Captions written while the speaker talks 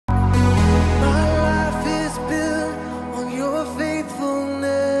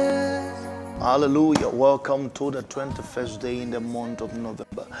Hallelujah. Welcome to the 21st day in the month of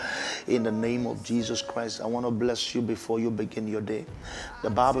November. In the name of Jesus Christ, I want to bless you before you begin your day. The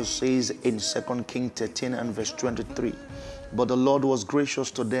Bible says in 2 Kings 13 and verse 23, but the Lord was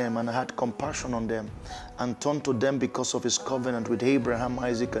gracious to them and had compassion on them and turned to them because of his covenant with Abraham,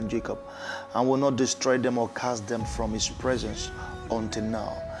 Isaac, and Jacob, and will not destroy them or cast them from his presence until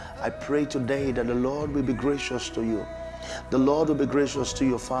now. I pray today that the Lord will be gracious to you. The Lord will be gracious to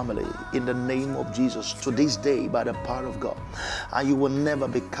your family in the name of Jesus to this day by the power of God. And you will never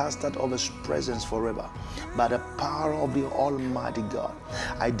be cast out of his presence forever by the power of the Almighty God.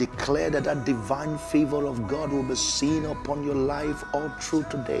 I declare that that divine favor of God will be seen upon your life all through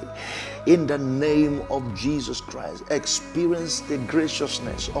today. In the name of Jesus Christ, experience the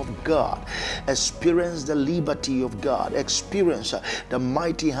graciousness of God. Experience the liberty of God. Experience the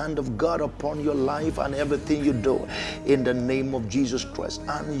mighty hand of God upon your life and everything you do. In the name of Jesus Christ,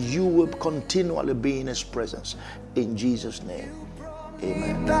 and you will continually be in his presence. In Jesus' name,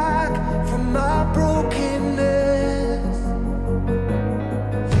 amen. Back from my brokenness.